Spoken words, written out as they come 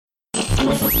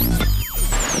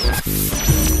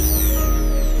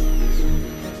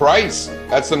Price.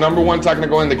 That's the number one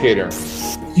technical indicator.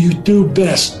 You do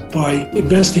best by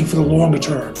investing for the longer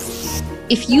term.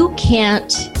 If you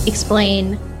can't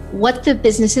explain what the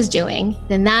business is doing,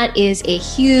 then that is a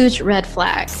huge red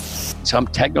flag. Some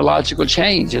technological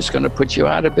change is going to put you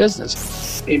out of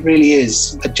business. It really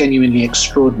is a genuinely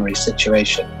extraordinary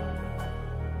situation.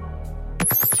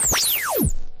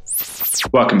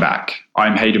 Welcome back.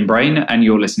 I'm Hayden Brain, and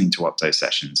you're listening to Opto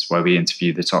Sessions, where we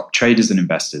interview the top traders and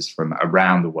investors from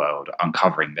around the world,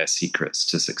 uncovering their secrets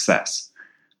to success.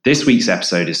 This week's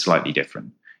episode is slightly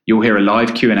different. You'll hear a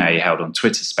live Q&A held on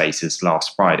Twitter Spaces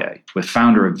last Friday with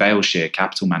founder of Valeshare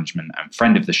Capital Management and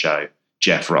friend of the show,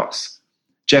 Jeff Ross.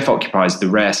 Jeff occupies the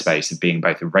rare space of being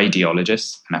both a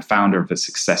radiologist and a founder of a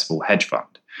successful hedge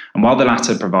fund. And while the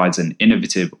latter provides an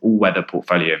innovative all-weather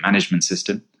portfolio management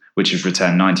system, which has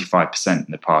returned 95%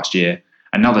 in the past year,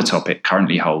 another topic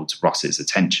currently holds Ross's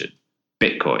attention: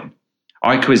 Bitcoin.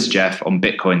 I quizzed Jeff on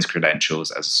Bitcoin's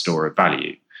credentials as a store of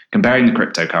value, comparing the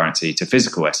cryptocurrency to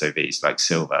physical SOVs like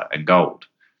silver and gold.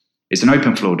 It's an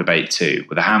open floor debate too,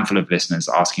 with a handful of listeners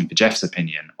asking for Jeff's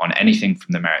opinion on anything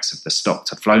from the merits of the stock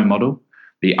to flow model,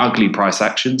 the ugly price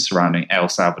action surrounding El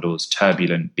Salvador's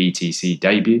turbulent BTC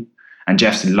debut, and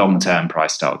Jeff's long-term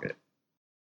price target.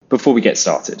 Before we get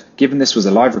started, given this was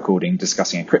a live recording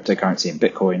discussing a cryptocurrency and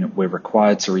Bitcoin, we're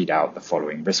required to read out the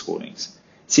following risk warnings.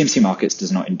 CMC Markets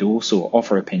does not endorse or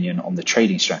offer opinion on the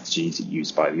trading strategies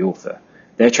used by the author.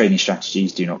 Their trading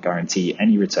strategies do not guarantee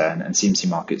any return, and CMC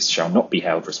Markets shall not be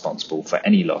held responsible for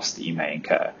any loss that you may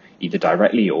incur, either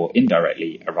directly or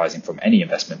indirectly arising from any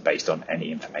investment based on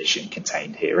any information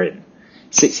contained herein.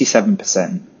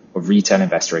 67% of retail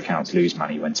investor accounts lose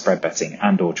money when spread betting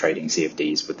and or trading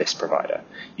CFDs with this provider.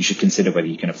 You should consider whether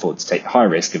you can afford to take the high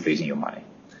risk of losing your money.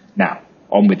 Now,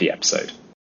 on with the episode.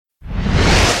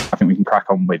 I think we can crack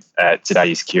on with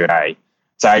today's Q&A.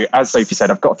 So as Sophie said,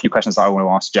 I've got a few questions that I want to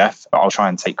ask Jeff, but I'll try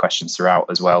and take questions throughout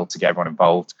as well to get everyone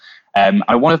involved.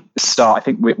 I want to start, I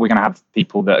think we're going to have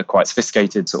people that are quite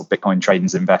sophisticated, sort of Bitcoin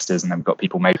traders, investors, and then we've got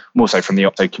people maybe more so from the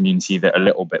Opto community that are a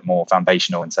little bit more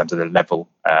foundational in terms of the level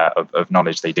of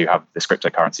knowledge they do have of this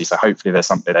cryptocurrency. So hopefully there's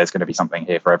going to be something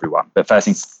here for everyone. But first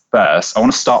things first, I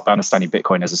want to start by understanding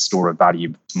Bitcoin as a store of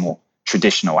value to more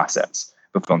traditional assets,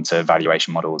 before on to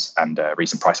valuation models and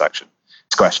recent price action.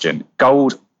 Next question: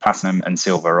 gold, platinum, and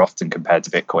silver are often compared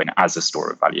to Bitcoin as a store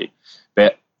of value.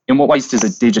 But in what ways does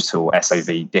a digital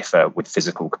SOV differ with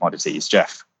physical commodities?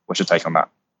 Jeff, what's your take on that?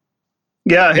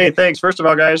 Yeah, hey, thanks. First of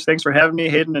all, guys, thanks for having me,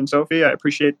 Hayden and Sophie. I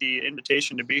appreciate the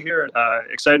invitation to be here.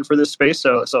 Excited for this space,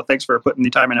 so thanks for putting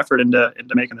the time and effort into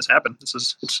making this happen.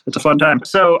 It's a fun time.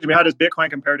 So, how does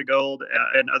Bitcoin compare to gold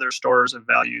and other stores of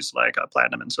values like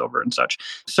platinum and silver and such?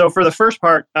 So, for the first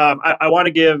part, I want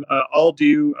to give all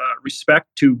due respect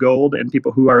to gold and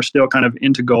people who are still kind of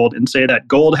into gold, and say that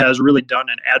gold has really done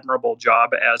an admirable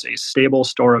job as a stable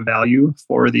store of value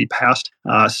for the past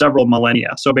several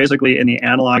millennia. So, basically, in the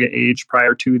analog age,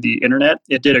 prior to the internet,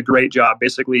 it did a great job.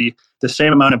 Basically, the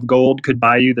same amount of gold could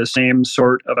buy you the same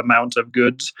sort of amount of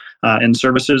goods and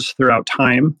services throughout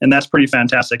time. And that's pretty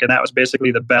fantastic. And that was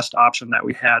basically the best option that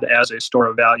we had as a store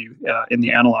of value in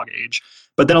the analog age.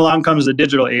 But then along comes the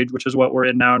digital age, which is what we're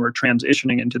in now, and we're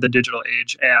transitioning into the digital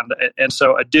age. And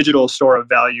so a digital store of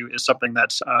value is something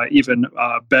that's even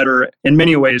better in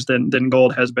many ways than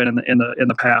gold has been in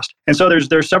the past. And so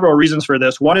there's several reasons for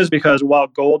this. One is because while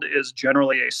gold is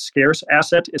generally a scarce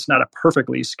asset, it's not a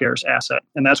perfectly scarce asset.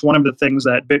 And that's one of the things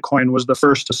that Bitcoin was the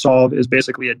first to solve, is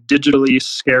basically a digitally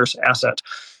scarce asset.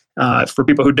 For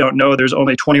people who don't know, there's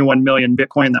only 21 million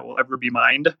Bitcoin that will ever be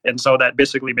mined. And so that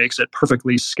basically makes it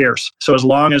perfectly scarce. So as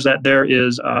long as that there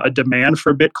is a demand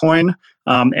for Bitcoin,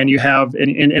 and you have,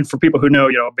 and for people who know,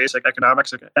 basic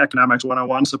economics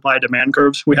 101, supply demand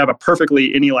curves, we have a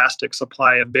perfectly inelastic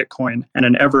supply of Bitcoin and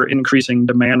an ever increasing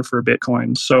demand for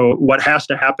Bitcoin. So what has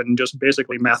to happen just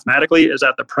basically mathematically is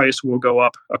that the price will go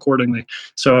up accordingly.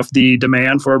 So if the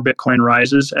demand for Bitcoin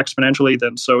rises exponentially,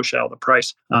 then so shall the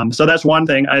price. So that's one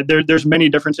thing. There's many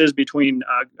differences between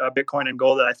Bitcoin and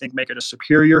gold that I think make it a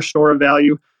superior store of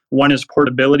value. One is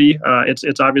portability.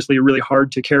 It's obviously really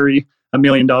hard to carry $1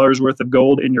 million worth of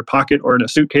gold in your pocket or in a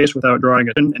suitcase without drawing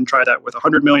it in, and try that with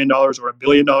 $100 million or $1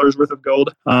 billion worth of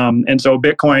gold. And so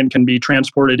Bitcoin can be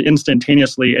transported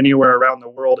instantaneously anywhere around the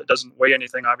world. It doesn't weigh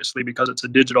anything, obviously, because it's a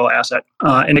digital asset.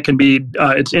 And it can be,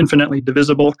 it's infinitely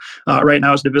divisible. Right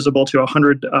now it's divisible to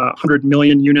 100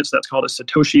 million units. That's called a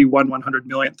Satoshi, 1/100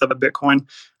 millionth of a Bitcoin.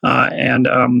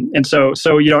 And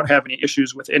so you don't have any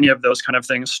issues with any of those kind of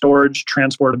things: storage,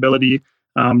 transportability,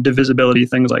 divisibility,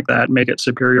 things like that make it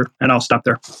superior. And I'll stop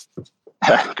there.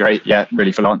 Great. Yeah,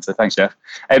 really full answer. Thanks, Jeff.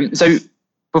 So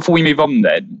before we move on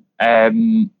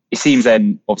then, it seems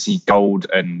then obviously gold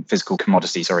and physical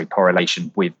commodities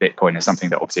correlation with Bitcoin is something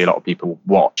that obviously a lot of people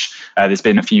watch. There's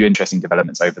been a few interesting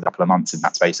developments over the couple of months in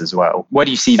that space as well. Where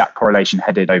do you see that correlation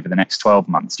headed over the next 12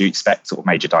 months? Do you expect sort of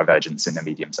major divergence in the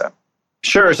medium term?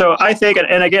 Sure. So I think,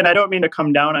 and again, I don't mean to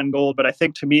come down on gold, but I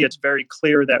think to me, it's very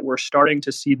clear that we're starting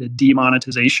to see the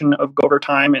demonetization of gold over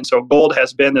time. And so gold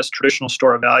has been this traditional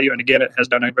store of value. And again, it has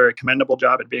done a very commendable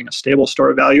job at being a stable store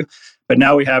of value. But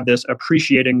now we have this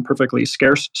appreciating, perfectly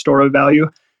scarce store of value.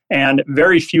 And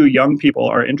very few young people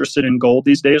are interested in gold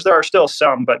these days. There are still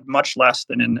some, but much less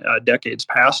than in decades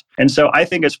past. And so I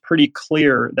think it's pretty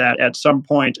clear that at some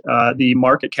point, the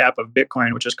market cap of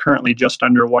Bitcoin, which is currently just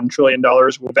under $1 trillion,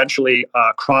 will eventually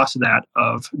cross that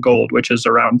of gold, which is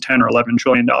around $10 or $11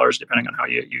 trillion, depending on how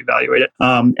you evaluate it.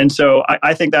 And so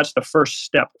I think that's the first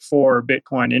step for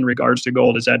Bitcoin in regards to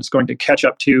gold, is that it's going to catch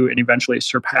up to and eventually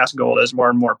surpass gold as more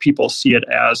and more people see it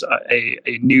as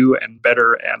a new and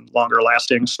better and longer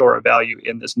lasting store of value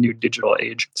in this new digital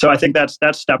age. So I think that's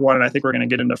step one, and I think we're going to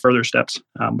get into further steps,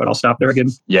 but I'll stop there again.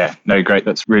 Yeah, no, great.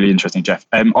 That's really interesting, Jeff.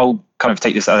 I'll kind of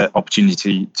take this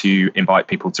opportunity to invite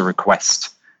people to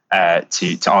request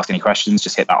to ask any questions.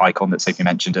 Just hit that icon that Sophie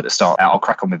mentioned at the start. I'll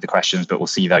crack on with the questions, but we'll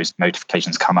see those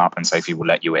notifications come up and Sophie will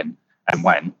let you in and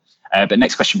when. But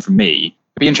next question from me.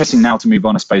 It'd be interesting now to move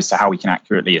on, I suppose, to how we can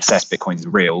accurately assess Bitcoin's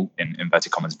real, in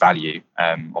inverted commas, value.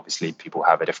 Obviously, people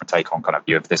have a different take on kind of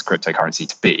view of this cryptocurrency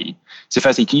to be. So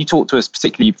firstly, can you talk to us,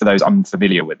 particularly for those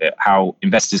unfamiliar with it, how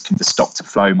investors can use the stock to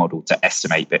flow model to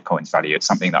estimate Bitcoin's value? It's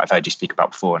something that I've heard you speak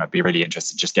about before, and I'd be really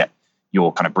interested to just get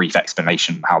your kind of brief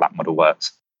explanation of how that model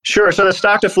works. Sure. So the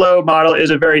stock to flow model is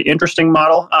a very interesting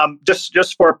model.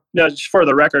 Just for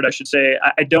the record, I should say,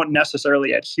 I don't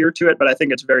necessarily adhere to it, but I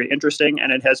think it's very interesting,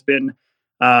 and it has been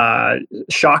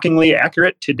shockingly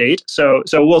accurate to date. So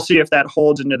we'll see if that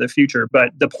holds into the future.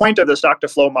 But the point of the stock to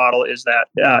flow model is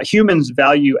that humans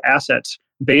value assets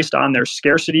based on their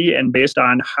scarcity and based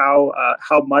on how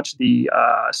much the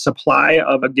supply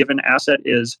of a given asset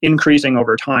is increasing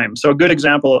over time. So a good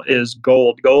example is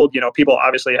gold. Gold, people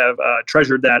obviously have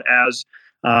treasured that as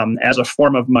a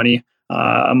form of money.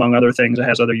 Among other things, it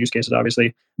has other use cases,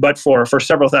 obviously, but for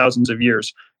several thousands of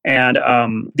years. And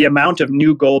the amount of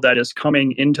new gold that is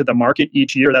coming into the market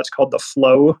each year, that's called the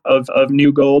flow of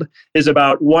new gold, is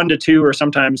about 1 to 2 or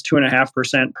sometimes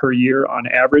 2.5% per year on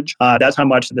average. That's how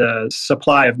much the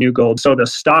supply of new gold. So the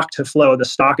stock to flow, the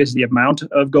stock is the amount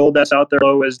of gold that's out there.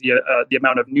 Flow is the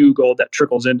amount of new gold that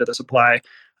trickles into the supply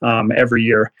every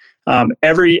year.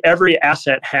 Every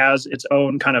asset has its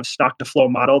own kind of stock to flow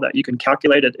model that you can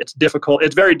calculate. It's difficult.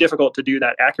 It's very difficult to do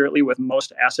that accurately with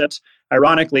most assets.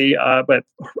 Ironically, but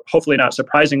hopefully not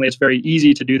surprisingly, it's very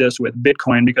easy to do this with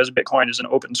Bitcoin because Bitcoin is an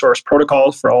open source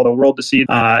protocol for all the world to see.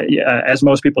 As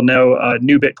most people know,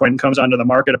 new Bitcoin comes onto the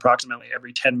market approximately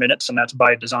every 10 minutes, and that's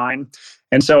by design.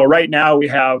 And so right now we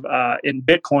have in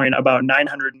Bitcoin about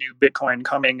 900 new Bitcoin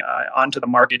coming onto the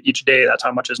market each day. That's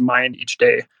how much is mined each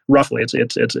day, roughly.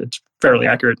 It's fairly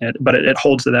accurate, but it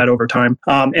holds to that over time.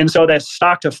 And so that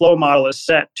stock to flow model is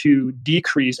set to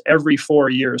decrease every 4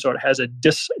 years. So it has a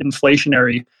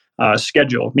disinflationary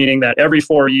schedule, meaning that every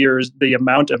 4 years, the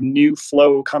amount of new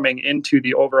flow coming into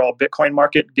the overall Bitcoin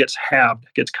market gets halved,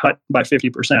 gets cut by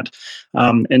 50%.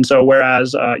 And so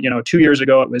whereas, 2 years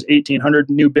ago, it was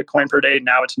 1,800 new Bitcoin per day,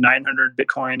 now it's 900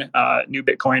 new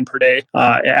Bitcoin per day.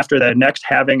 After the next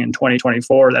halving in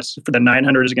 2024, that's for the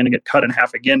 900 is going to get cut in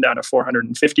half again down to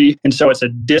 450. And so it's a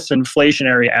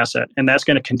disinflationary asset. And that's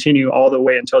going to continue all the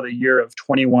way until the year of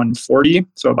 2140.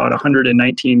 So about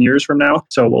 119 years from now.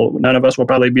 So none of us will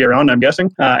probably be around, I'm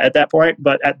guessing, at that point.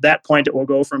 But at that point, it will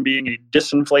go from being a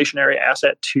disinflationary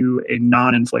asset to a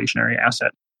non-inflationary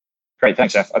asset. Great,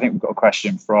 thanks, Jeff. I think we've got a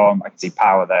question from, I can see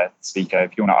Power there, speaker.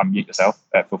 If you want to unmute yourself,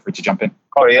 feel free to jump in.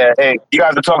 Oh, yeah. Hey, you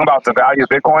guys are talking about the value of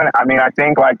Bitcoin. I mean, I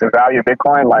think the value of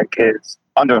Bitcoin is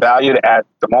undervalued at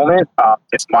the moment.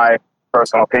 It's my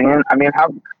personal opinion. I mean,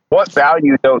 what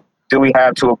value do we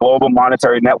have to a global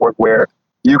monetary network where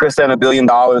you can send $1 billion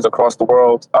across the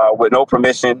world with no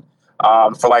permission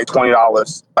for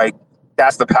 $20?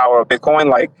 That's the power of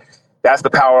Bitcoin. That's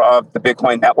the power of the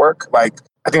Bitcoin network.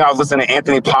 I think I was listening to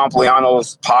Anthony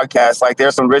Pompliano's podcast.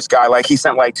 There's some rich guy, he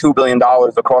sent $2 billion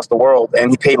across the world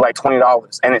and he paid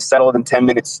 $20 and it settled in 10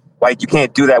 minutes. You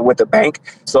can't do that with a bank.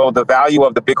 So the value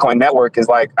of the Bitcoin network is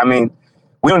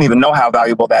we don't even know how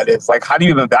valuable that is. How do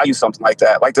you even value something like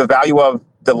that? The value of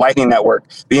the Lightning Network,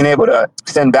 being able to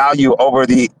send value over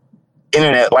the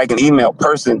internet, like an email,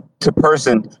 person to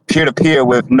person, peer to peer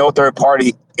with no third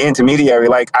party intermediary.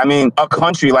 A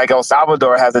country like El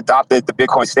Salvador has adopted the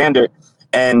Bitcoin standard.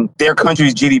 and their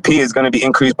country's GDP is going to be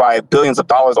increased by billions of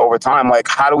dollars over time. Like,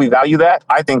 how do we value that?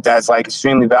 I think that's like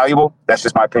extremely valuable. That's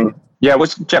just my opinion. Yeah,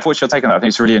 Jeff, what's your take on that? I think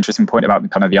it's a really interesting point about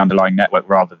kind of the underlying network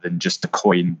rather than just the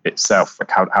coin itself. Like,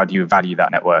 how do you value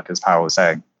that network, as Powell was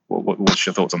saying? What's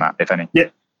your thoughts on that, if any?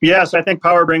 Yes, I think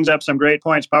Power brings up some great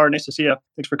points. Power, nice to see you.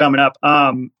 Thanks for coming up.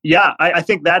 I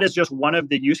think that is just one of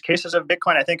the use cases of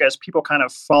Bitcoin. I think as people kind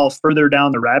of fall further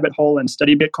down the rabbit hole and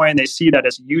study Bitcoin, they see that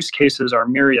its use cases are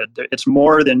myriad. It's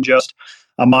more than just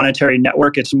a monetary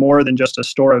network. It's more than just a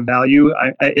store of value.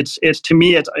 To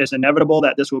me, it's inevitable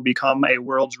that this will become a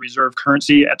world's reserve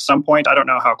currency at some point. I don't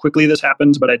know how quickly this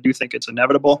happens, but I do think it's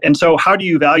inevitable. And so how do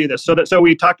you value this? So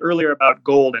we talked earlier about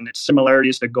gold and its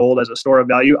similarities to gold as a store of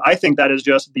value. I think that is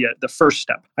just the first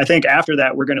step. I think after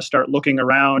that, we're going to start looking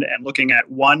around and looking at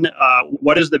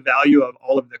what is the value of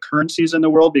all of the currencies in the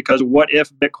world? Because what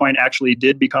if Bitcoin actually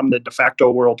did become the de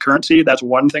facto world currency? That's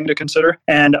one thing to consider.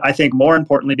 And I think more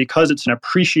importantly, because it's an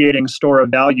appreciating store of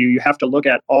value, you have to look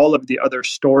at all of the other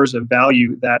stores of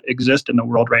value that exist in the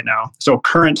world right now. So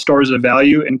current stores of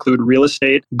value include real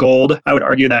estate, gold. I would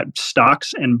argue that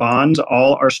stocks and bonds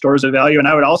all are stores of value. And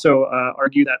I would also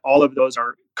argue that all of those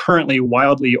are currently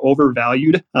wildly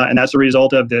overvalued. And that's a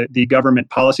result of the government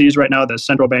policies right now, the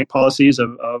central bank policies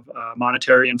of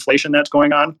monetary inflation that's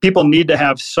going on. People need to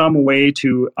have some way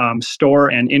to store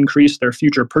and increase their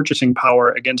future purchasing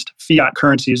power against fiat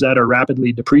currencies that are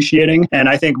rapidly depreciating. And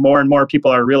I think more and more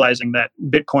people are realizing that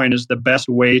Bitcoin is the best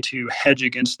way to hedge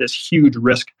against this huge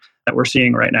risk that we're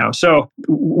seeing right now. So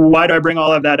why do I bring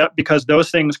all of that up? Because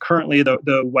those things currently,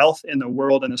 the wealth in the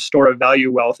world and the store of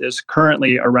value wealth is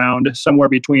currently around somewhere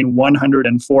between $100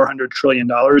 and $400 trillion,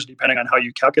 depending on how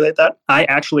you calculate that. I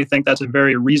actually think that's a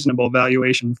very reasonable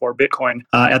valuation for Bitcoin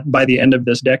by the end of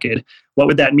this decade. What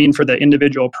would that mean for the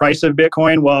individual price of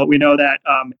Bitcoin? Well, we know that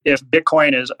if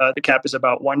Bitcoin is, the cap is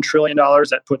about $1 trillion,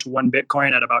 that puts one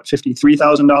Bitcoin at about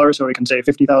 $53,000. So we can say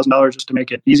 $50,000 just to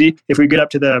make it easy. If we get up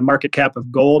to the market cap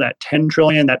of gold at 10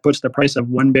 trillion, that puts the price of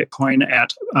one Bitcoin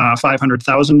at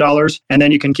 $500,000. And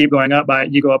then you can keep going up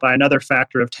you go up by another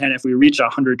factor of 10. If we reach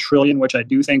 100 trillion, which I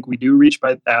do think we do reach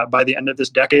by the end of this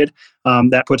decade,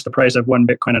 that puts the price of one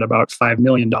Bitcoin at about $5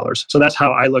 million. So that's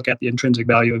how I look at the intrinsic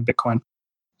value of Bitcoin.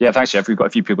 Yeah, thanks, Jeff. We've got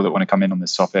a few people that want to come in on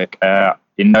this topic.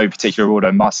 In no particular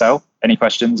order, Marcel, any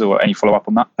questions or any follow-up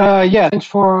on that? Yeah, thanks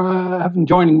for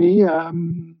joining me.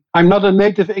 I'm not a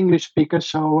native English speaker,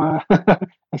 so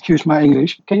excuse my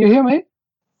English. Can you hear me?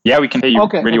 Yeah, we can hear you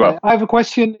really well. I have a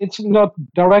question. It's not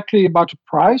directly about the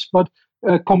price, but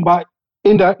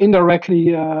indirectly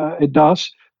it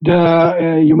does.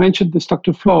 You mentioned the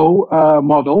stock-to-flow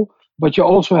model, but you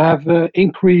also have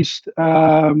increased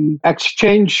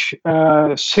exchange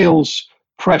sales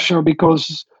pressure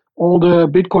because all the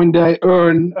Bitcoin they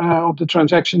earn of the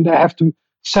transaction, they have to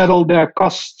settle their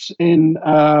costs in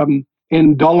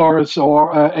dollars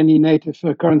or any native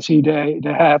currency they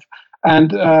have.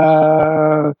 And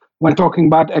when talking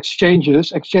about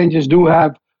exchanges do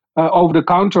have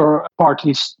over-the-counter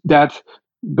parties that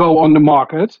go on the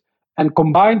market. And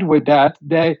combined with that,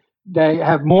 they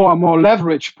have more and more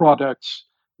leverage products,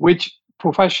 which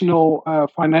professional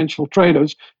financial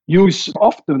traders use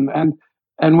often.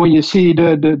 And when you see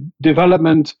the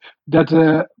development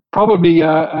that probably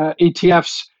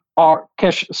ETFs are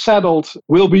cash settled,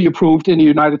 will be approved in the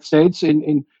United States.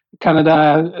 In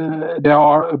Canada, there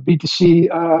are BTC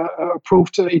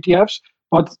approved ETFs.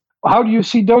 But how do you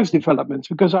see those developments?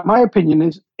 Because my opinion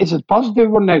is it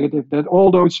positive or negative that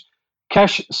all those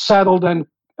cash settled and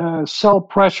sell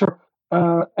pressure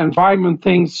environment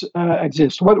things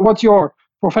exist? What's your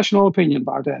professional opinion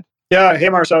about that? Yeah. Hey,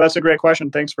 Marcel, that's a great question.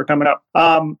 Thanks for coming up.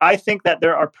 I think that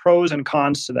there are pros and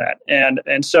cons to that.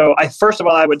 And so first of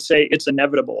all, I would say it's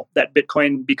inevitable that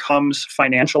Bitcoin becomes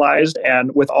financialized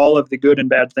and with all of the good and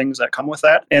bad things that come with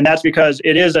that. And that's because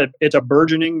it's a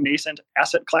burgeoning nascent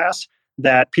asset class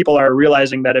that people are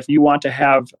realizing that if you want to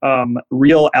have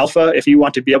real alpha, if you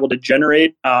want to be able to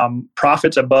generate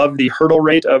profits above the hurdle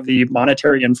rate of the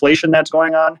monetary inflation that's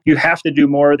going on, you have to do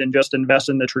more than just invest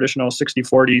in the traditional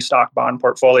 60-40 stock bond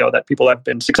portfolio that people have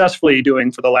been successfully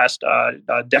doing for the last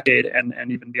decade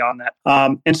and even beyond that.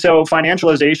 And so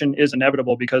financialization is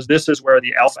inevitable because this is where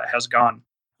the alpha has gone.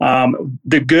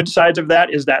 The good sides of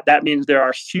that is that means there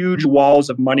are huge walls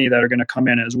of money that are going to come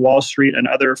in as Wall Street and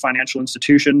other financial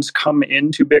institutions come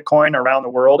into Bitcoin around the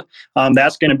world.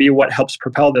 That's going to be what helps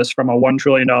propel this from a $1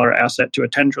 trillion asset to a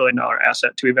 $10 trillion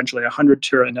asset to eventually a $100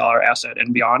 trillion asset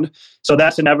and beyond. So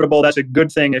that's inevitable. That's a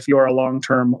good thing if you're a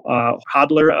long-term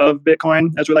hodler of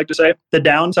Bitcoin, as we like to say. The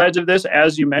downsides of this,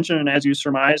 as you mentioned and as you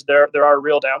surmised, there are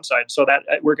real downsides. So that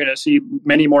we're going to see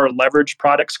many more leveraged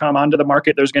products come onto the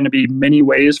market. There's going to be many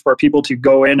ways for people to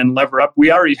go in and lever up.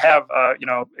 We already have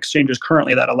exchanges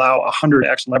currently that allow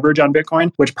 100x leverage on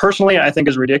Bitcoin, which personally I think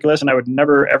is ridiculous, and I would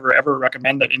never ever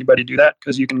recommend that anybody do that,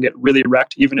 because you can get really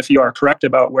wrecked. Even if you are correct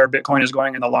about where Bitcoin is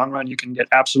going in the long run, you can get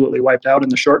absolutely wiped out in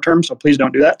the short term. So please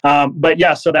don't do that. But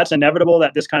yeah, so that's inevitable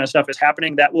that this kind of stuff is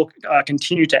happening. That will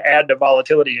continue to add to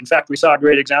volatility. In fact, we saw a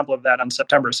great example of that on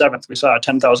September 7th. We saw a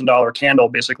 $10,000 candle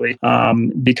basically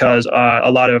because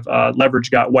a lot of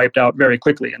leverage got wiped out very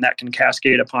quickly, and that can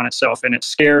cascade upon itself, and it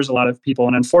scares a lot of people.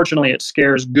 And unfortunately, it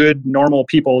scares good, normal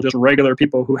people, just regular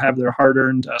people who have their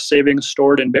hard-earned savings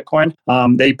stored in Bitcoin.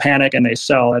 They panic and they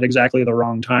sell at exactly the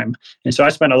wrong time. And so I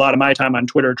spend a lot of my time on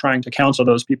Twitter trying to counsel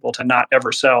those people to not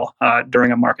ever sell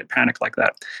during a market panic like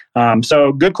that.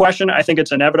 So good question. I think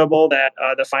it's inevitable that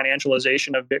the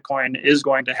financialization of Bitcoin is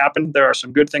going to happen. There are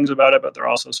some good things about it, but there are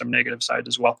also some negative sides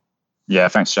as well. Yeah,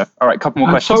 thanks, Jeff. All right, a couple more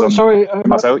questions. Sorry,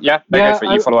 Marcel. Yeah, go for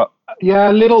it. You follow up.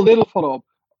 Yeah, little follow up.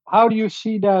 How do you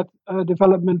see that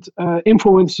development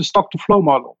influence the stock-to-flow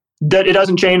model? That it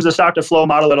doesn't change the stock-to-flow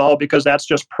model at all, because that's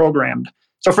just programmed.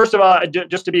 So first of all,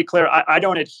 just to be clear, I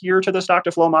don't adhere to the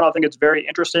stock-to-flow model. I think it's very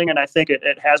interesting, and I think it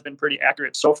has been pretty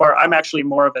accurate so far. I'm actually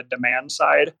more of a demand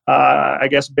side,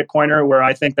 Bitcoiner, where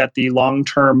I think that the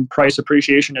long-term price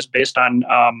appreciation is based on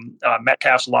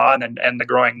Metcalfe's law and the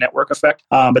growing network effect.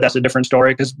 But that's a different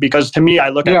story, because to me, I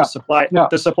look at the supply. Yeah.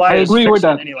 The supply is fixed with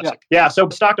that. So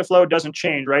stock-to-flow doesn't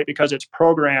change, right? Because it's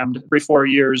programmed every 4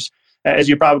 years. As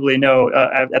you probably know,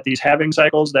 at these halving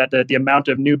cycles, that the amount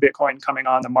of new Bitcoin coming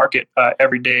on the market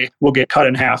every day will get cut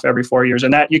in half every 4 years.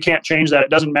 And that you can't change that.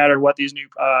 It doesn't matter what these new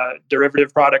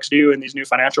derivative products do and these new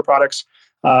financial products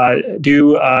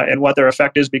do and what their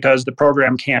effect is, because the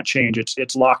program can't change.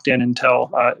 It's locked in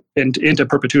until into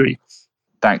perpetuity.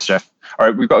 Thanks, Jeff. All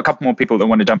right, we've got a couple more people that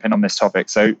want to jump in on this topic.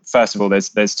 So first of all,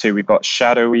 there's two. We've got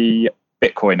Shadowy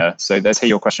Bitcoiner. So let's hear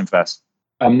your question first.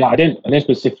 No, I didn't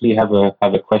specifically have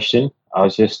a question. I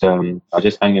was just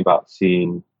hanging about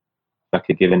seeing if I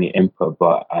could give any input,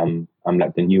 but I'm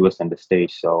like the newest on the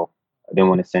stage, so I didn't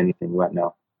want to say anything right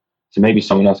now. So maybe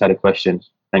someone else had a question.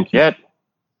 Thank you. Yeah,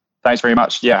 thanks very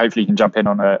much. Yeah, hopefully you can jump in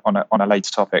on a later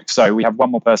topic. So we have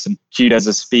one more person queued as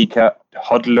a speaker,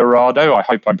 Hodlerado. I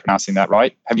hope I'm pronouncing that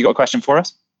right. Have you got a question for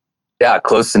us? Yeah,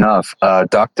 close enough.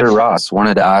 Dr. Ross,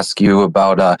 wanted to ask you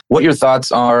about what your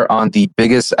thoughts are on the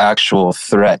biggest actual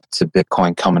threat to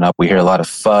Bitcoin coming up. We hear a lot of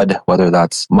FUD, whether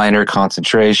that's miner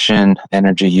concentration,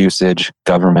 energy usage,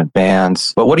 government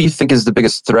bans. But what do you think is the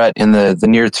biggest threat in the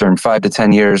near term, 5 to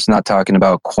 10 years? Not talking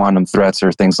about quantum threats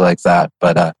or things like that,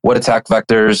 but what attack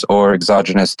vectors or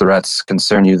exogenous threats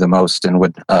concern you the most and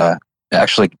would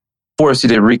actually force you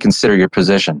to reconsider your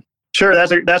position? Sure,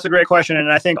 that's a great question,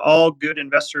 and I think all good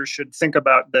investors should think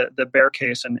about the bear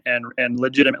case and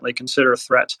legitimately consider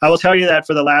threats. I will tell you that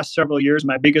for the last several years,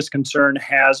 my biggest concern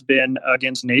has been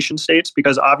against nation states,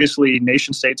 because obviously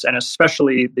nation states, and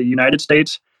especially the United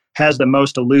States, has the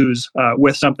most to lose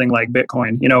with something like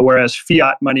Bitcoin. Whereas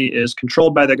fiat money is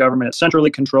controlled by the government, it's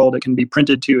centrally controlled, it can be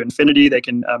printed to infinity, they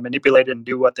can manipulate it and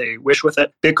do what they wish with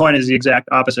it. Bitcoin is the exact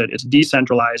opposite. It's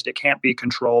decentralized, it can't be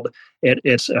controlled.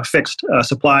 It's a fixed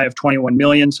supply of 21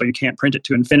 million, so you can't print it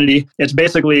to infinity. It's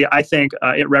basically, I think,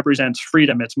 it represents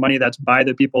freedom. It's money that's by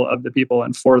the people, of the people,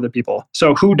 and for the people.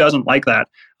 So who doesn't like that?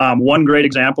 One great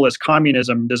example is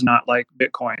communism does not like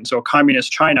Bitcoin. So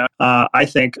communist China, I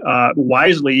think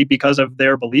wisely, because of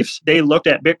their beliefs, they looked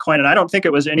at Bitcoin, and I don't think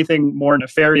it was anything more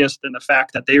nefarious than the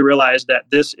fact that they realized that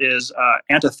this is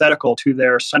antithetical to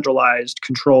their centralized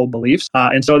control beliefs.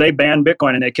 And so they banned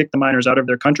Bitcoin and they kicked the miners out of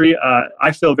their country.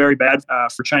 I feel very bad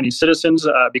for Chinese citizens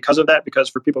because of that, because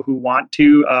for people who want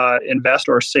to invest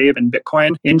or save in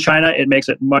Bitcoin in China, it makes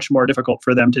it much more difficult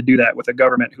for them to do that with a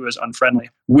government who is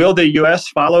unfriendly. Will the US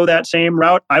follow that same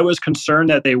route? I was concerned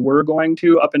that they were going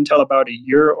to up until about a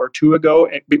year or two ago,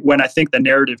 when I think the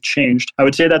narrative changed. I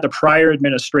would say that the prior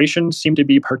administration seemed to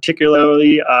be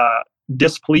particularly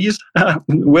displeased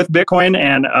with Bitcoin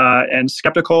and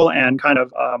skeptical and kind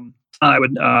of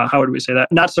how would we say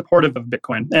that? Not supportive of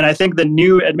Bitcoin. And I think the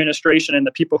new administration and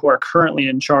the people who are currently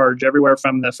in charge, everywhere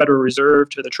from the Federal Reserve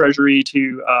to the Treasury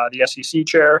to the SEC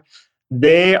chair,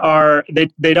 they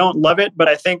don't love it, but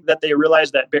I think that they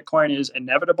realize that Bitcoin is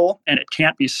inevitable and it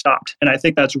can't be stopped. And I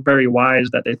think that's very wise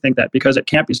that they think that, because it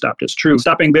can't be stopped. It's true.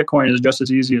 Stopping Bitcoin is just as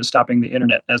easy as stopping the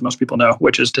internet, as most people know,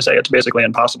 which is to say it's basically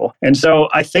impossible. And so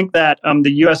I think that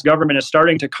the U.S. government is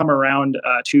starting to come around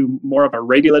to more of a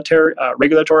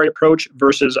regulatory approach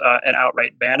versus an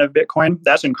outright ban of Bitcoin.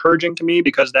 That's encouraging to me,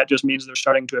 because that just means they're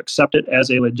starting to accept it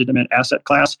as a legitimate asset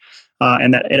class.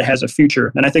 And that it has a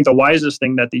future. And I think the wisest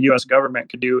thing that the U.S. government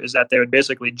could do is that they would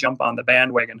basically jump on the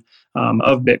bandwagon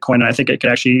of Bitcoin. And I think it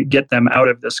could actually get them out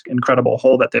of this incredible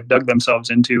hole that they've dug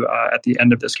themselves into at the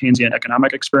end of this Keynesian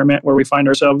economic experiment where we find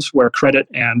ourselves, where credit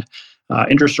and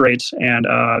interest rates and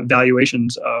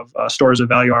valuations of stores of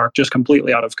value are just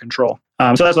completely out of control.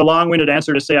 So that's a long-winded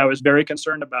answer to say I was very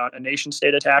concerned about a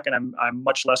nation-state attack, and I'm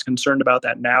much less concerned about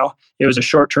that now. It was a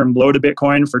short-term blow to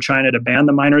Bitcoin for China to ban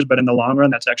the miners, but in the long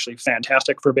run, that's actually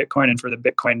fantastic for Bitcoin and for the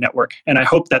Bitcoin network. And I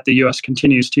hope that the U.S.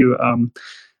 continues to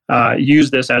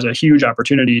use this as a huge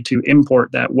opportunity to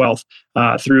import that wealth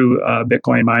through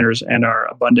Bitcoin miners and our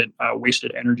abundant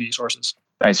wasted energy sources.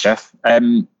 Thanks, Jeff.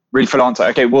 Really full answer.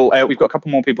 Okay, well, we've got a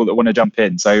couple more people that want to jump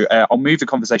in. So I'll move the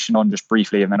conversation on just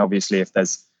briefly, and then obviously if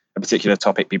there's a particular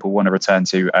topic people want to return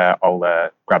to, I'll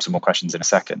grab some more questions in a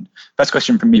second. First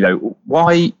question from me, though.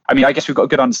 Why? I mean, I guess we've got a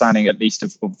good understanding at least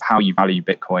of how you value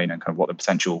Bitcoin and kind of what the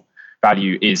potential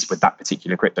value is with that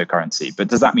particular cryptocurrency. But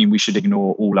does that mean we should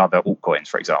ignore all other altcoins,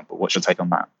 for example? What's your take on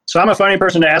that? So I'm a funny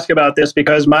person to ask about this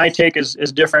because my take is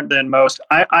different than most.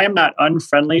 I am not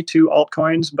unfriendly to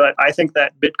altcoins, but I think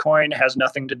that Bitcoin has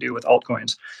nothing to do with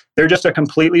altcoins. They're just a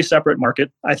completely separate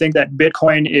market. I think that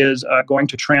Bitcoin is going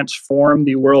to transform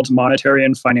the world's monetary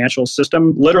and financial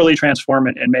system, literally transform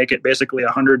it and make it basically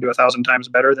 100 to 1,000 times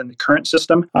better than the current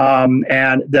system.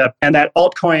 And that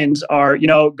altcoins are,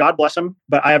 God bless them,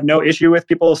 but I have no issue with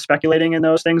people speculating in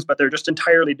those things, but they're just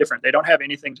entirely different. They don't have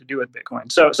anything to do with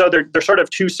Bitcoin. So they're sort of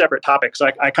two separate topics.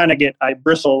 I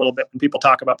bristle a little bit when people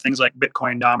talk about things like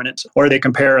Bitcoin dominance, or they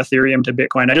compare Ethereum to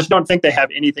Bitcoin. I just don't think they have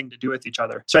anything to do with each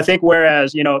other. So I think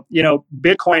whereas,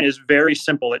 Bitcoin is very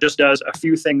simple. It just does a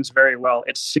few things very well.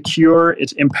 It's secure,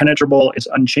 it's impenetrable, it's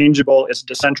unchangeable, it's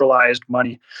decentralized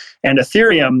money. And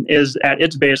Ethereum is at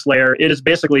its base layer. It is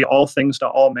basically all things to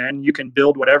all men. You can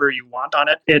build whatever you want on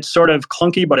it. It's sort of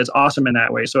clunky, but it's awesome in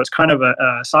that way. So it's kind of a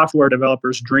software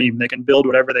developer's dream. They can build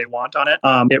whatever they want on it.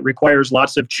 It requires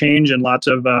lots of change and lots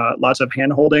of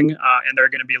hand-holding, and there are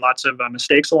going to be lots of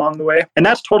mistakes along the way. And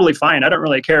that's totally fine. I don't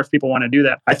really care if people want to do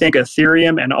that. I think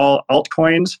Ethereum and all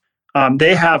altcoins,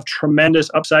 they have tremendous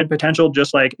upside potential,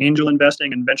 just like angel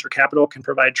investing and venture capital can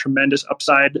provide tremendous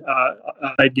upside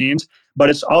gains, but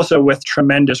it's also with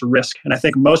tremendous risk. And I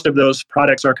think most of those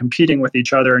products are competing with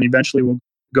each other and eventually will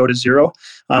go to zero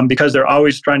because they're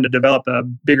always trying to develop a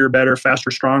bigger, better,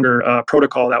 faster, stronger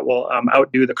protocol that will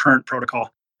outdo the current protocol.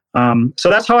 So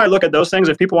that's how I look at those things.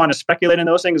 If people want to speculate in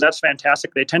those things, that's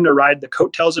fantastic. They tend to ride the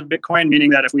coattails of Bitcoin, meaning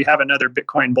that if we have another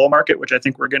Bitcoin bull market, which I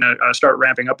think we're going to start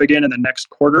ramping up again in the next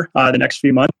quarter, the next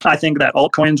few months, I think that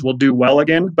altcoins will do well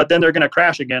again, but then they're going to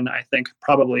crash again, I think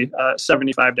probably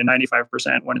 75 to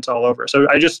 95% when it's all over. So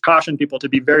I just caution people to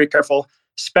be very careful.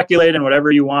 Speculate in whatever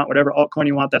you want, whatever altcoin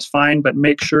you want, that's fine, but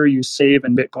make sure you save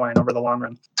in Bitcoin over the long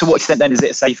run. To what extent then is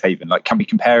it a safe haven? Like, can we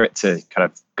compare it to kind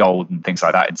of gold and things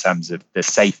like that in terms of the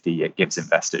safety it gives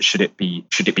investors? Should it be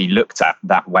looked at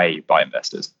that way by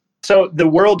investors? So the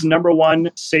world's number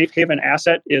one safe haven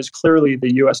asset is clearly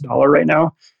the US dollar right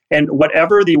now. And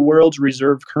whatever the world's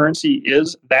reserve currency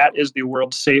is, that is the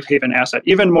world's safe haven asset,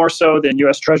 even more so than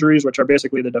U.S. treasuries, which are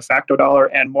basically the de facto dollar,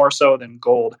 and more so than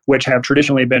gold, which have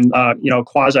traditionally been,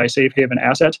 quasi-safe haven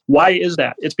assets. Why is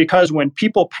that? It's because when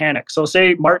people panic, so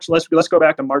say March, let's go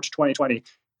back to March 2020.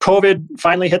 COVID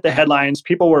finally hit the headlines.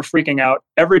 People were freaking out.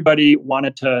 Everybody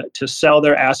wanted to sell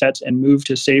their assets and move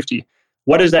to safety.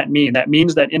 What does that mean? That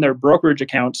means that in their brokerage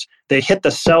accounts, they hit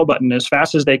the sell button as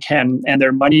fast as they can, and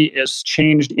their money is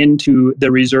changed into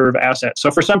the reserve asset. So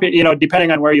for some people,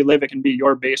 depending on where you live, it can be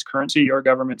your base currency, your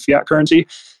government fiat currency.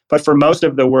 But for most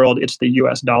of the world, it's the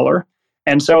US dollar.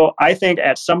 And so I think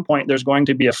at some point there's going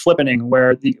to be a flippening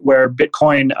where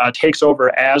Bitcoin takes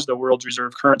over as the world's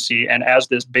reserve currency and as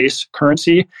this base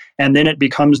currency, and then it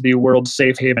becomes the world's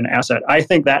safe haven asset. I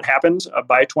think that happens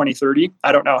by 2030.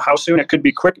 I don't know how soon. It could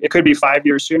be quick. It could be 5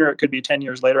 years sooner. It could be 10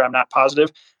 years later. I'm not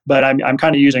positive, but I'm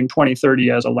kind of using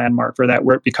 2030 as a landmark for that,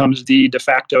 where it becomes the de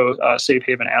facto safe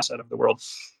haven asset of the world.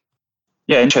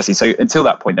 Yeah, interesting. So until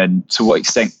that point, then, to what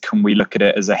extent can we look at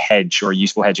it as a hedge or a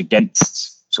useful hedge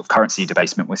against sort of currency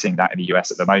debasement? We're seeing that in the US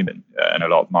at the moment, and a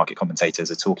lot of market commentators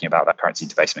are talking about that currency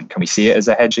debasement. Can we see it as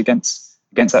a hedge against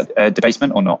that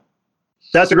debasement or not?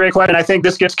 That's a great question. I think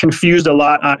this gets confused a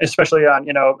lot, especially on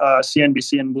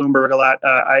CNBC and Bloomberg a lot.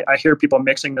 I hear people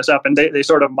mixing this up, and they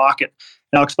sort of mock it.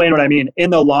 And I'll explain what I mean. In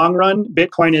the long run,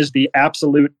 Bitcoin is the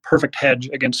absolute perfect hedge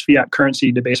against fiat currency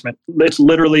debasement. It's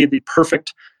literally the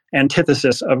perfect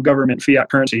antithesis of government fiat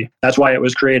currency. That's why it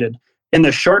was created. In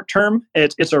the short term,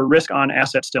 it's a risk on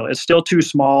asset still. It's still too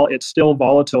small. It's still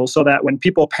volatile, so that when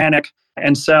people panic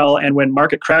and sell, and when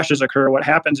market crashes occur, what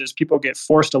happens is people get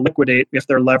forced to liquidate if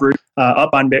they're levered up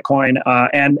on Bitcoin.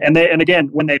 And again,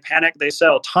 when they panic, they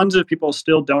sell. Tons of people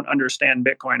still don't understand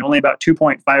Bitcoin. Only about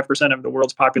 2.5% of the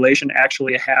world's population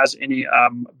actually has any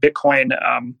Bitcoin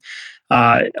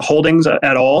holdings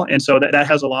at all, and so that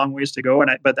has a long ways to go.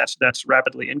 But that's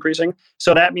rapidly increasing.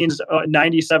 So that means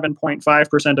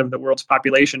 97.5% of the world's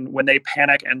population, when they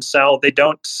panic and sell, they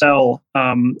don't sell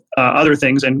other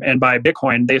things and buy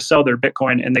Bitcoin. They sell their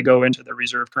Bitcoin and they go into the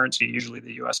reserve currency, usually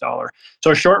the US dollar.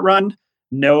 So short run,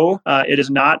 no, it is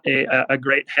not a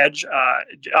great hedge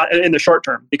in the short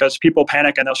term, because people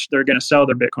panic and they're going to sell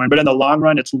their Bitcoin. But in the long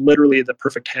run, it's literally the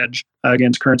perfect hedge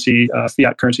against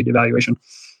fiat currency devaluation.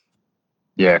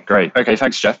 Yeah, great. Okay,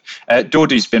 thanks, Jeff.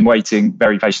 Dordu's been waiting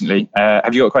very patiently.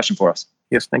 Have you got a question for us?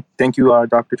 Yes, thank you,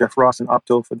 Dr. Jeff Ross and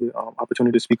Opto, for the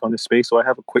opportunity to speak on this space. So I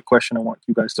have a quick question I want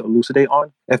you guys to elucidate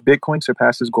on. If Bitcoin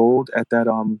surpasses gold at that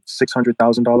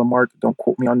 $600,000 mark, don't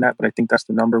quote me on that, but I think that's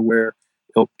the number where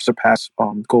it'll surpass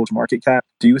gold's market cap.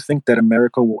 Do you think that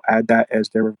America will add that as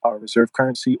their reserve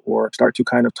currency, or start to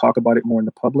kind of talk about it more in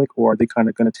the public, or are they kind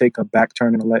of going to take a back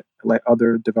turn and let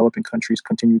other developing countries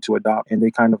continue to adopt, and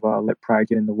they kind of let pride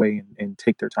get in the way and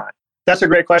take their time? That's a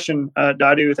great question,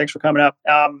 Dadu. Thanks for coming up.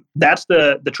 That's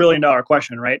the $1 trillion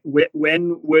question, right?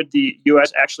 When would the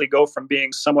U.S. actually go from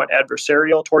being somewhat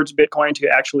adversarial towards Bitcoin to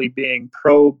actually being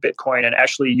pro-Bitcoin and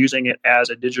actually using it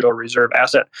as a digital reserve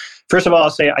asset? First of all,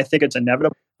 I'll say I think it's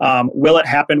inevitable. Will it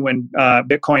happen when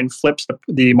Bitcoin flips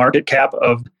the market cap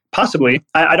of? Possibly.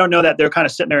 I don't know that they're kind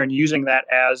of sitting there and using that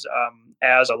as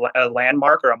a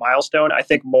landmark or a milestone. I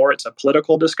think more it's a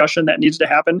political discussion that needs to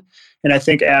happen. And I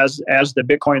think as the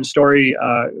Bitcoin story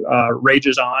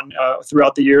rages on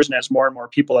throughout the years, and as more and more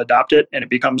people adopt it, and it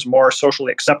becomes more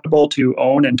socially acceptable to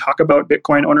own and talk about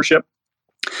Bitcoin ownership,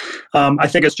 I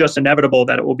think it's just inevitable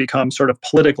that it will become sort of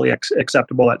politically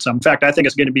acceptable at some. In fact, I think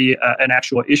it's going to be an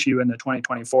actual issue in the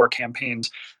 2024 campaigns,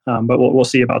 but we'll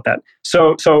see about that.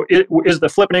 So is the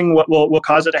flipping what will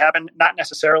cause it to happen? Not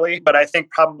necessarily, but I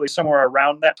think probably somewhere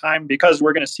around that time, because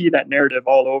we're going to see that narrative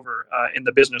all over in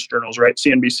the business journals, right?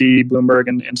 CNBC, Bloomberg,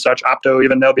 and such. Opto,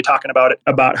 even they'll be talking about it,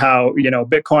 about how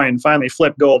Bitcoin finally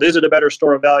flipped gold. Is it a better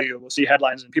store of value? We'll see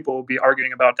headlines, and people will be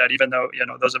arguing about that, even though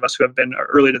those of us who have been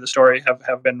early to the story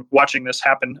have been watching this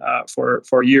happen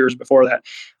for years before that.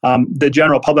 The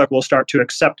general public will start to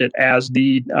accept it as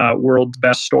the world's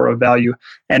best store of value,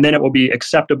 and then it will be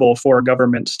acceptable for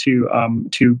governments to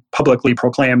publicly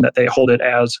proclaim that they hold it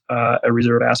as a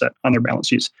reserve asset on their balance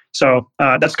sheets. So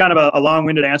that's kind of a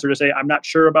long-winded answer to say I'm not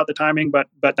sure about the timing, but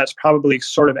that's probably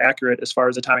sort of accurate as far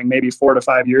as the timing. Maybe 4 to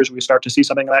 5 years we start to see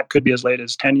something like that. Could be as late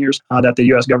as 10 years that the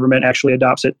U.S. government actually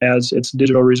adopts it as its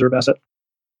digital reserve asset.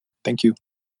 Thank you.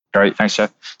 Great, thanks,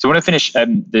 Jeff. So I want to finish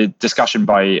the discussion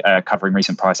by covering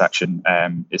recent price action.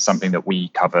 Is something that we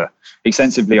cover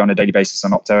extensively on a daily basis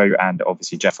on Opto, and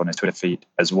obviously Jeff on his Twitter feed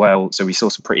as well. So we saw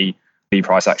some pretty big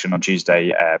price action on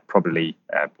Tuesday, probably,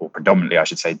 or predominantly, I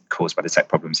should say, caused by the tech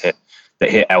problems that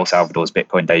hit El Salvador's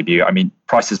Bitcoin debut. I mean,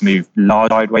 prices moved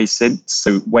large sideways since.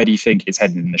 So where do you think it's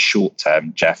heading in the short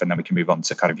term, Jeff? And then we can move on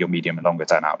to kind of your medium and longer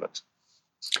term outlooks.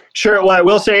 Sure. Well, I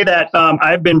will say that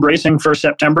I've been bracing for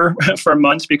September for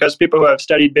months, because people who have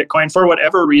studied Bitcoin, for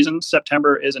whatever reason,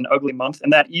 September is an ugly month.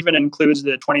 And that even includes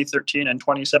the 2013 and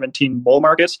 2017 bull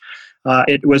markets.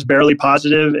 It was barely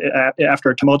positive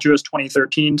after a tumultuous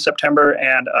 2013 September,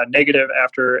 and negative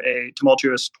after a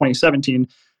tumultuous 2017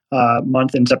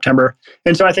 month in September.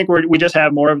 And so I think we just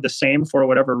have more of the same for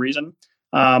whatever reason.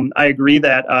 I agree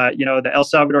that the El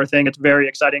Salvador thing, it's very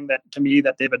exciting to me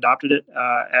that they've adopted it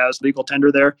as legal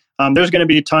tender there. There's going to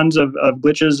be tons of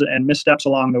glitches and missteps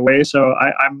along the way. So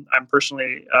I'm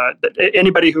personally,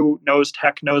 anybody who knows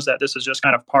tech knows that this is just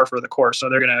kind of par for the course. So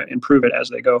they're going to improve it as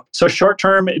they go. So short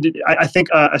term, I think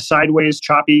a sideways,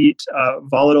 choppy,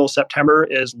 volatile September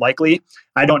is likely.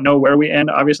 I don't know where we end.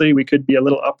 Obviously, we could be a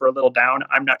little up or a little down.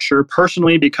 I'm not sure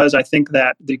personally, because I think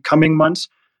that the coming months,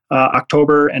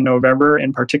 October and November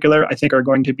in particular, I think are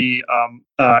going to be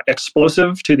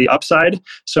explosive to the upside.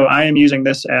 So I am using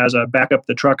this as a back up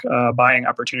the truck buying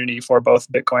opportunity for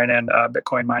both Bitcoin and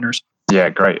Bitcoin miners. Yeah,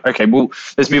 great. Okay, well,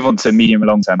 let's move on to medium and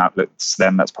long-term outlooks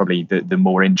then. That's probably the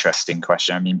more interesting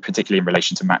question. I mean, particularly in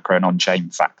relation to macro and on-chain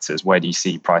factors, where do you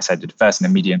see price headed first in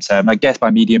the medium term? I guess by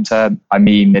medium term, I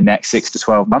mean the next 6 to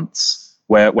 12 months.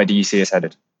 Where do you see us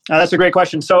headed? That's a great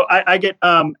question. So I get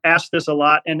asked this a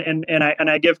lot, and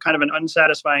I give kind of an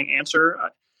unsatisfying answer,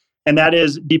 and that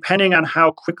is depending on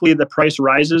how quickly the price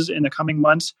rises in the coming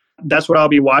months. That's what I'll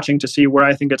be watching to see where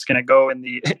I think it's going to go in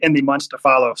the months to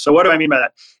follow. So what do I mean by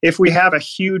that? If we have a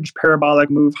huge parabolic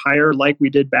move higher, like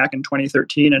we did back in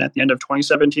 2013 and at the end of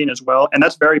 2017 as well, and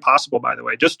that's very possible, by the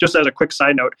way. Just as a quick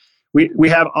side note, we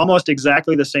have almost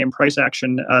exactly the same price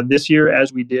action this year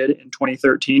as we did in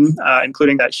 2013,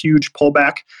 including that huge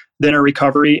pullback, then a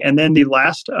recovery, and then the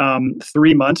last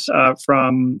 3 months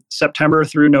from September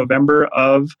through November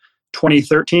of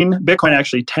 2013, Bitcoin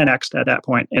actually 10x'd at that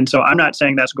point. And so I'm not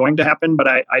saying that's going to happen, but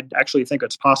I actually think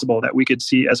it's possible that we could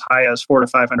see as high as 400,000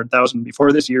 to 500,000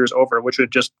 before this year is over, which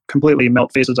would just completely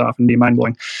melt faces off and be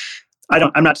mind-blowing.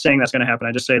 I'm not saying that's going to happen.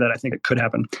 I just say that I think it could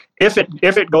happen. If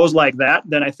it goes like that,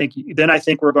 then I think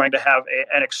we're going to have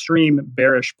an extreme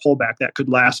bearish pullback that could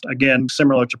last, again,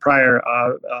 similar to prior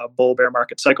bull bear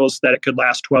market cycles, that it could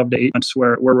last 12 to 8 months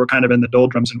where we're kind of in the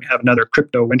doldrums and we have another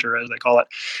crypto winter, as they call it.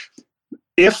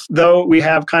 If, though, we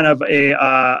have kind of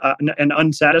an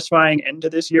unsatisfying end to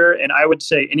this year, and I would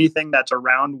say anything that's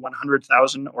around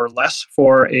 100,000 or less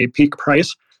for a peak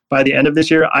price by the end of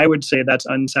this year, I would say that's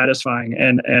unsatisfying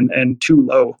and too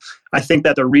low. I think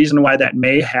that the reason why that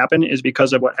may happen is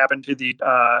because of what happened to the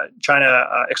China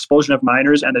explosion of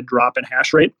miners and the drop in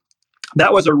hash rate.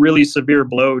 That was a really severe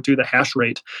blow to the hash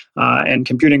rate and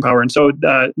computing power. And so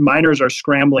miners are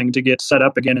scrambling to get set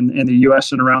up again in the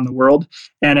US and around the world.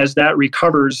 And as that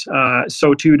recovers,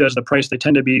 so too does the price. They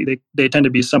tend to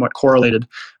be somewhat correlated.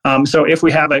 So if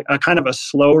we have a kind of a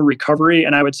slow recovery,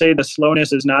 and I would say the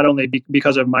slowness is not only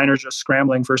because of miners just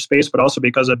scrambling for space, but also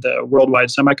because of the worldwide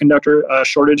semiconductor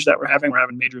shortage that we're having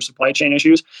major supply chain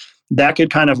issues, that could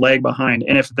kind of lag behind.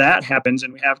 And if that happens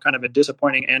and we have kind of a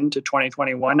disappointing end to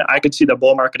 2021, I could see the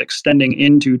bull market extending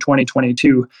into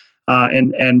 2022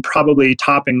 and probably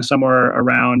topping somewhere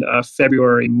around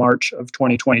February, March of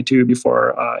 2022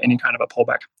 before any kind of a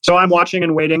pullback. So I'm watching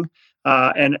and waiting.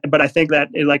 But I think that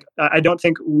I don't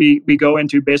think we go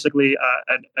into basically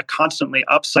a constantly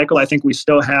up cycle. I think we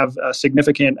still have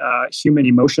significant human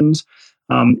emotions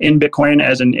in Bitcoin,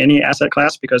 as in any asset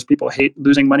class, because people hate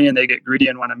losing money and they get greedy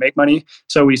and want to make money.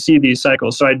 So we see these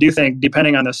cycles. So I do think,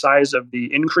 depending on the size of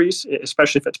the increase,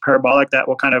 especially if it's parabolic, that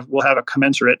we'll have a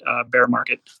commensurate bear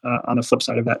market on the flip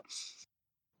side of that.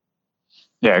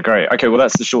 Yeah, great. Okay, well,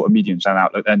 that's the short and medium term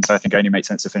outlook then. So I think it only makes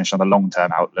sense to finish on the long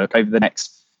term outlook over the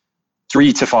next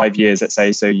 3 to 5 years, let's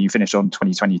say. So you finish on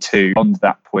 2022. On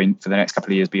that point, for the next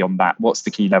couple of years beyond that, what's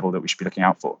the key level that we should be looking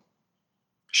out for?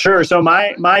 Sure. So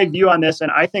my view on this, and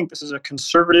I think this is a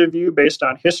conservative view based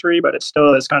on history, but it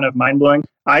still is kind of mind-blowing.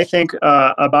 I think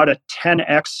about a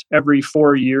 10x every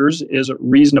 4 years is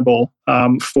reasonable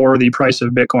for the price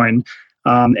of Bitcoin.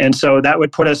 And so that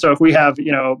would put us, so if we have,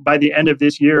 by the end of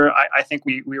this year, I think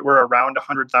we were around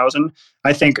 100,000.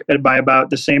 I think by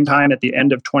about the same time at the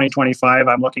end of 2025,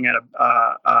 I'm looking at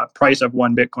a price of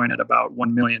one Bitcoin at about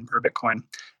 1 million per Bitcoin.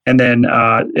 And then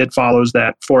it follows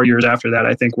that 4 years after that,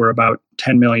 I think we're about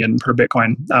 10 million per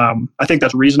Bitcoin. I think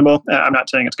that's reasonable. I'm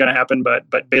not saying it's going to happen, but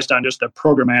based on just the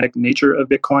programmatic nature of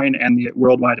Bitcoin and the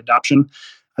worldwide adoption,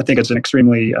 I think it's an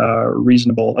extremely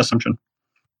reasonable assumption.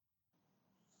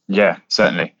 Yeah,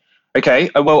 certainly. Okay,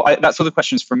 well, that's all the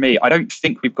questions from me. I don't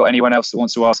think we've got anyone else that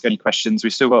wants to ask any questions.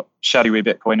 We've still got Shadowy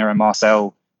Bitcoiner and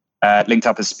Marcel linked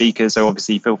up as speakers, so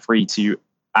obviously feel free to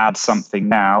add something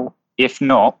now. If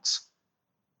not,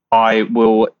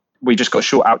 we just got a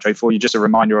short outro for you, just a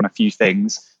reminder on a few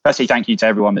things. Firstly, thank you to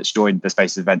everyone that's joined the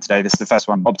Spaces event today. This is the first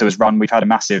one Opto has run. We've had a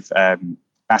massive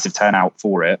turnout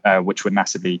for it, which we're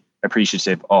massively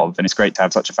appreciative of. And it's great to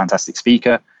have such a fantastic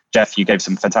speaker. Jeff, you gave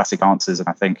some fantastic answers, and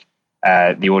I think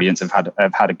the audience have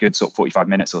had a good sort of 45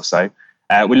 minutes or so.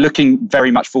 We're looking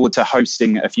very much forward to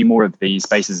hosting a few more of these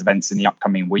Spaces events in the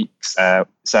upcoming weeks,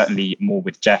 certainly more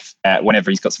with Jeff whenever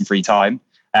he's got some free time.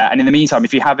 And in the meantime,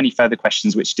 if you have any further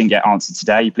questions which didn't get answered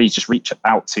today, please just reach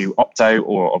out to Opto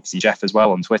or obviously Jeff as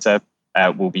well on Twitter.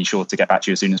 We'll be sure to get back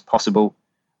to you as soon as possible.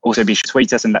 Also, be sure to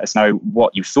tweet us and let us know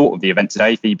what you thought of the event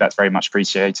today. Feedback's very much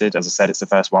appreciated. As I said, it's the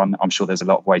first one. I'm sure there's a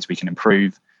lot of ways we can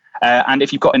improve. And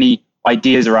if you've got any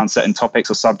ideas around certain topics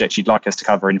or subjects you'd like us to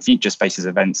cover in future Spaces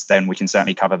events, then we can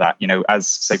certainly cover that. As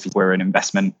Sophie, we're an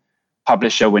investment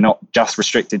publisher. We're not just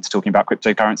restricted to talking about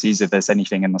cryptocurrencies. If there's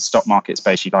anything in the stock market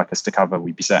space you'd like us to cover,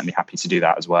 we'd be certainly happy to do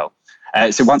that as well.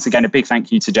 So once again, a big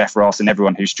thank you to Jeff Ross and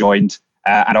everyone who's joined.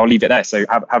 And I'll leave it there. So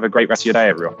have a great rest of your day,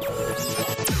 everyone.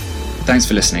 Thanks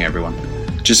for listening, everyone.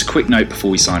 Just a quick note before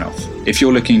we sign off. If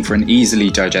you're looking for an easily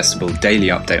digestible daily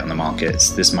update on the markets,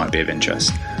 this might be of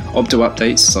interest. Opto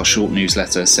Updates is our short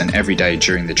newsletter sent every day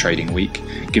during the trading week,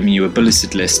 giving you a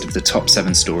bulleted list of the top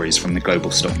 7 stories from the global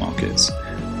stock markets.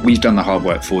 We've done the hard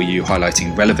work for you,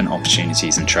 highlighting relevant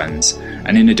opportunities and trends.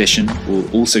 And in addition, we'll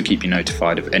also keep you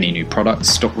notified of any new products,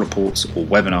 stock reports, or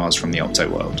webinars from the Opto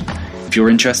world. If you're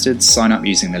interested, sign up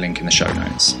using the link in the show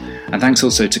notes. And thanks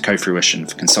also to Co-Fruition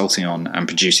for consulting on and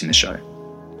producing the show.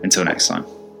 Until next time.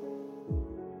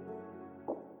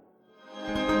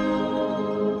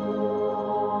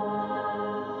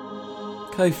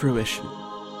 Co-Fruition.